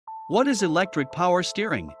What is electric power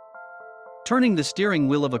steering? Turning the steering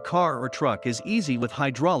wheel of a car or truck is easy with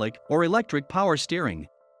hydraulic or electric power steering.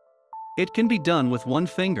 It can be done with one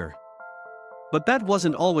finger. But that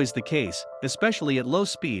wasn't always the case, especially at low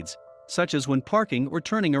speeds, such as when parking or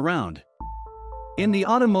turning around. In the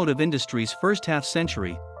automotive industry's first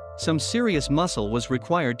half-century, some serious muscle was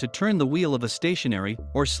required to turn the wheel of a stationary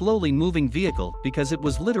or slowly moving vehicle because it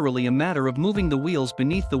was literally a matter of moving the wheels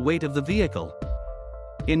beneath the weight of the vehicle.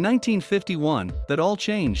 In 1951, that all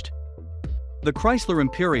changed. The Chrysler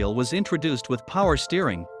Imperial was introduced with power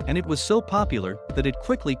steering, and it was so popular that it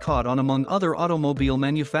quickly caught on among other automobile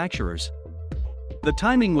manufacturers. The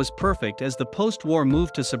timing was perfect as the post-war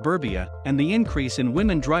move to suburbia and the increase in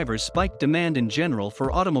women drivers spiked demand in general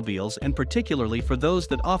for automobiles and particularly for those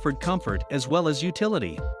that offered comfort as well as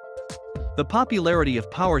utility. The popularity of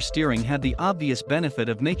power steering had the obvious benefit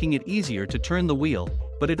of making it easier to turn the wheel,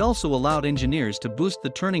 but it also allowed engineers to boost the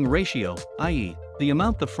turning ratio, i.e., the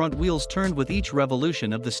amount the front wheels turned with each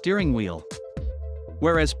revolution of the steering wheel.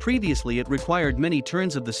 Whereas previously it required many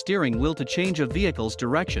turns of the steering wheel to change a vehicle's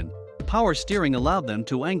direction, power steering allowed them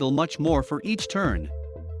to angle much more for each turn.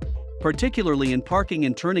 Particularly in parking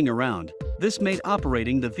and turning around, this made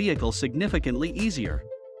operating the vehicle significantly easier.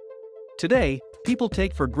 Today, people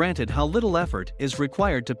take for granted how little effort is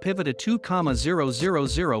required to pivot a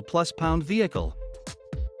 2,000 plus pound vehicle.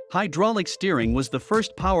 Hydraulic steering was the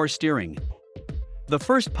first power steering. The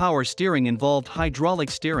first power steering involved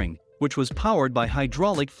hydraulic steering, which was powered by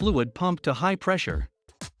hydraulic fluid pumped to high pressure.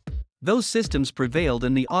 Those systems prevailed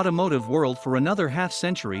in the automotive world for another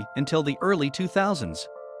half-century until the early 2000s.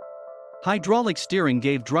 Hydraulic steering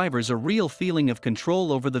gave drivers a real feeling of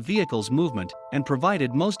control over the vehicle's movement and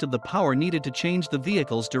provided most of the power needed to change the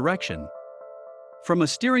vehicle's direction. From a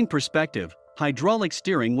steering perspective, hydraulic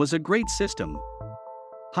steering was a great system.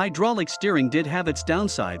 Hydraulic steering did have its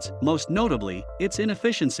downsides, most notably, its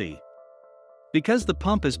inefficiency. Because the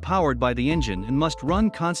pump is powered by the engine and must run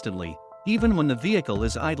constantly, even when the vehicle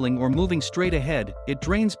is idling or moving straight ahead, it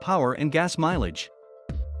drains power and gas mileage.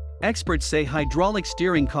 Experts say hydraulic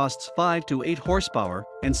steering costs 5 to 8 horsepower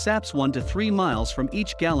and saps 1 to 3 miles from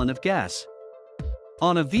each gallon of gas.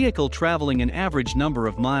 On a vehicle traveling an average number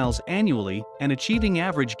of miles annually and achieving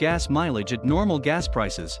average gas mileage at normal gas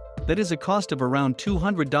prices, that is a cost of around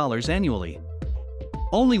 $200 annually.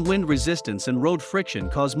 Only wind resistance and road friction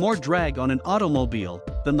cause more drag on an automobile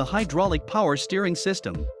than the hydraulic power steering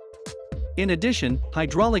system. In addition,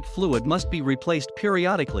 hydraulic fluid must be replaced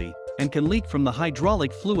periodically and can leak from the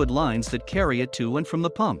hydraulic fluid lines that carry it to and from the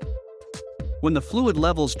pump. When the fluid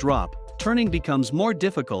levels drop, turning becomes more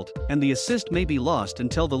difficult and the assist may be lost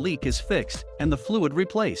until the leak is fixed and the fluid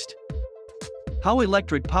replaced. How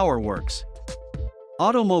electric power works.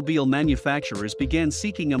 Automobile manufacturers began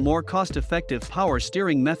seeking a more cost-effective power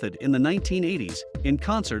steering method in the 1980s, in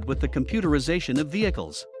concert with the computerization of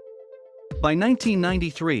vehicles. By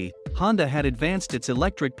 1993, Honda had advanced its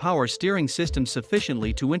electric power steering system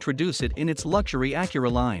sufficiently to introduce it in its luxury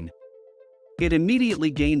Acura line. It immediately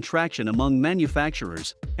gained traction among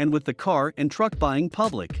manufacturers and with the car and truck buying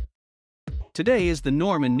public. Today is the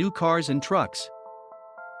norm in new cars and trucks.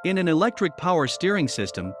 In an electric power steering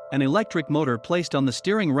system, an electric motor placed on the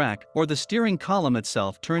steering rack or the steering column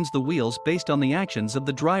itself turns the wheels based on the actions of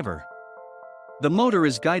the driver. The motor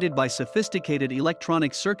is guided by sophisticated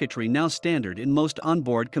electronic circuitry now standard in most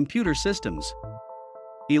onboard computer systems.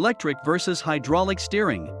 Electric versus hydraulic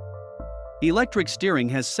steering. Electric steering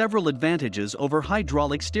has several advantages over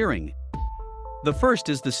hydraulic steering. The first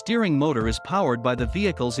is the steering motor is powered by the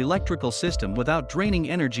vehicle's electrical system without draining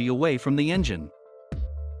energy away from the engine.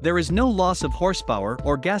 There is no loss of horsepower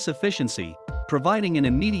or gas efficiency, providing an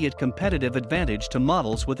immediate competitive advantage to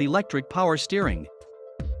models with electric power steering.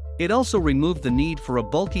 It also removed the need for a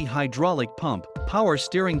bulky hydraulic pump, power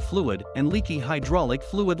steering fluid, and leaky hydraulic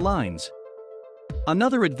fluid lines.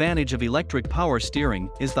 Another advantage of electric power steering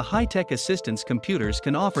is the high-tech assistance computers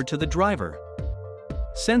can offer to the driver.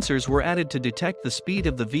 Sensors were added to detect the speed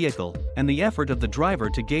of the vehicle and the effort of the driver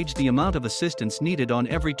to gauge the amount of assistance needed on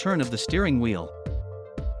every turn of the steering wheel.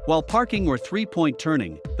 While parking or three-point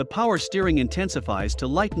turning, the power steering intensifies to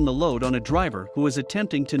lighten the load on a driver who is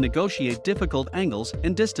attempting to negotiate difficult angles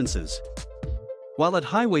and distances. While at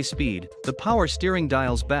highway speed, the power steering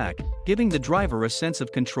dials back, giving the driver a sense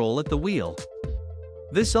of control at the wheel.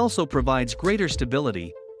 This also provides greater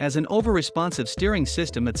stability, as an over-responsive steering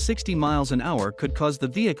system at 60 miles an hour could cause the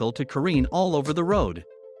vehicle to careen all over the road.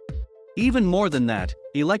 Even more than that,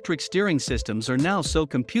 electric steering systems are now so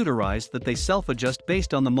computerized that they self-adjust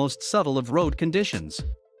based on the most subtle of road conditions.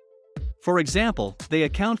 For example, they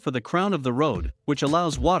account for the crown of the road, which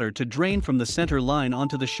allows water to drain from the center line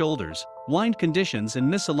onto the shoulders, wind conditions and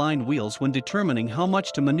misaligned wheels when determining how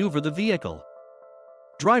much to maneuver the vehicle.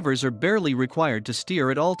 Drivers are barely required to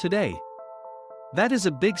steer at all today. That is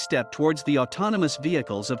a big step towards the autonomous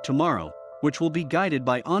vehicles of tomorrow, which will be guided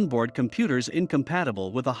by onboard computers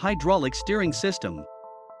incompatible with a hydraulic steering system.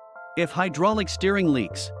 If hydraulic steering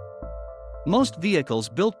leaks. Most vehicles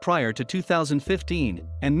built prior to 2015,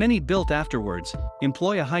 and many built afterwards,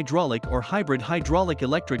 employ a hydraulic or hybrid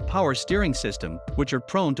hydraulic-electric power steering system, which are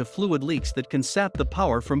prone to fluid leaks that can sap the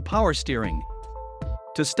power from power steering.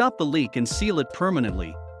 To stop the leak and seal it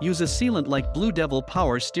permanently, use a sealant like BlueDevil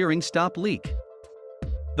Power Steering Stop Leak.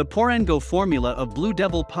 The Porango formula of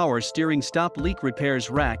BlueDevil Power Steering Stop Leak repairs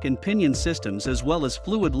rack and pinion systems as well as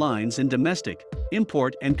fluid lines in domestic,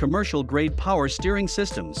 import and commercial-grade power steering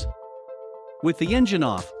systems. With the engine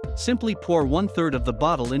off, simply pour 1/3 of the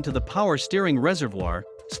bottle into the power steering reservoir,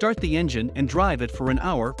 start the engine and drive it for an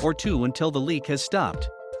hour or two until the leak has stopped.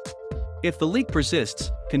 If the leak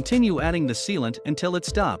persists, continue adding the sealant until it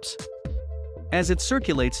stops. As it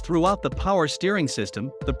circulates throughout the power steering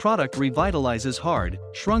system, the product revitalizes hard,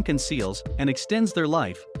 shrunken seals and extends their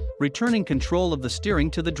life, returning control of the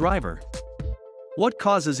steering to the driver. What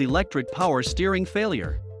causes electric power steering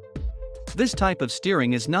failure? This type of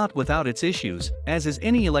steering is not without its issues, as is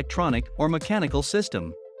any electronic or mechanical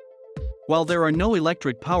system. While there are no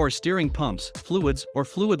electric power steering pumps, fluids, or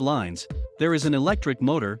fluid lines, there is an electric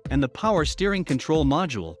motor and the power steering control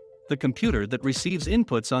module, the computer that receives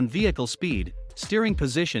inputs on vehicle speed, steering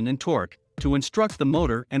position and torque, to instruct the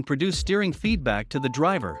motor and produce steering feedback to the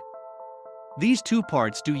driver. These two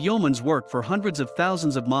parts do yeoman's work for hundreds of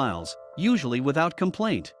thousands of miles, usually without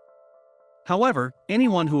complaint. However,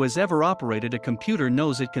 anyone who has ever operated a computer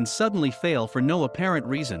knows it can suddenly fail for no apparent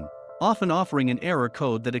reason, often offering an error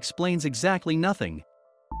code that explains exactly nothing.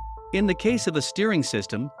 In the case of a steering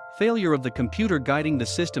system, failure of the computer guiding the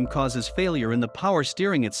system causes failure in the power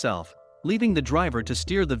steering itself, leaving the driver to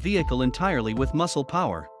steer the vehicle entirely with muscle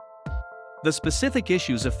power. The specific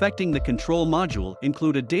issues affecting the control module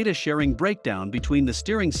include a data sharing breakdown between the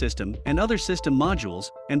steering system and other system modules,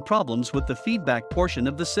 and problems with the feedback portion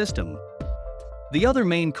of the system. The other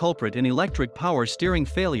main culprit in electric power steering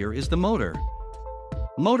failure is the motor.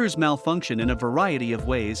 Motors malfunction in a variety of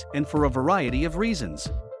ways and for a variety of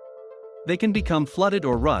reasons. They can become flooded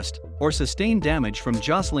or rust, or sustain damage from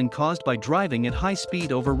jostling caused by driving at high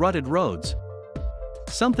speed over rutted roads.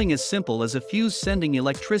 Something as simple as a fuse sending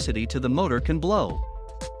electricity to the motor can blow.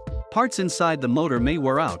 Parts inside the motor may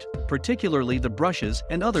wear out, particularly the brushes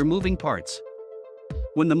and other moving parts.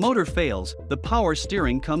 When the motor fails, the power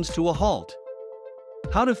steering comes to a halt.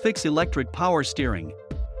 How to fix electric power steering?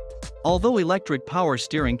 Although electric power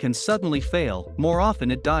steering can suddenly fail, more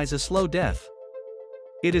often it dies a slow death.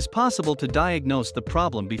 It is possible to diagnose the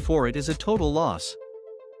problem before it is a total loss.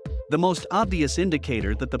 The most obvious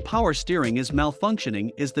indicator that the power steering is malfunctioning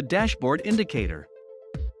is the dashboard indicator.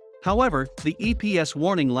 However, the EPS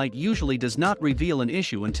warning light usually does not reveal an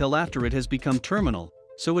issue until after it has become terminal,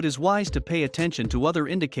 so it is wise to pay attention to other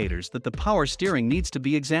indicators that the power steering needs to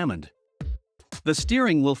be examined. The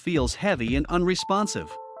steering wheel feels heavy and unresponsive.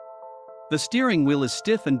 The steering wheel is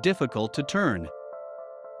stiff and difficult to turn.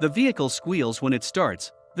 The vehicle squeals when it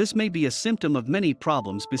starts. This may be a symptom of many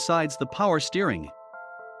problems besides the power steering.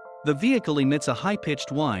 The vehicle emits a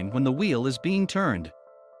high-pitched whine when the wheel is being turned.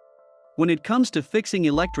 When it comes to fixing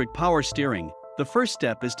electric power steering, the first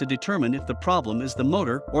step is to determine if the problem is the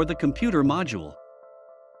motor or the computer module.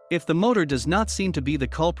 If the motor does not seem to be the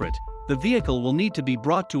culprit, the vehicle will need to be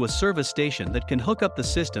brought to a service station that can hook up the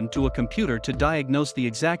system to a computer to diagnose the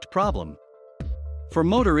exact problem. For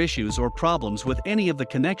motor issues or problems with any of the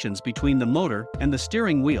connections between the motor and the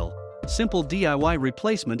steering wheel, simple DIY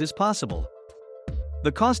replacement is possible.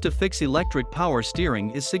 The cost to fix electric power steering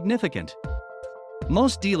is significant.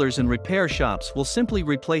 Most dealers and repair shops will simply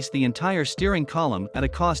replace the entire steering column at a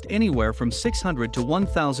cost anywhere from $600 to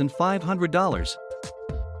 $1,500.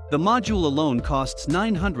 The module alone costs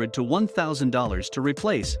 $900 to $1,000 to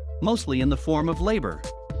replace, mostly in the form of labor.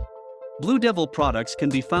 BlueDevil products can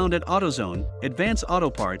be found at AutoZone, Advance Auto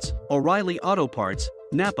Parts, O'Reilly Auto Parts,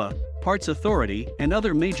 Napa, Parts Authority, and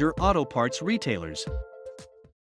other major auto parts retailers.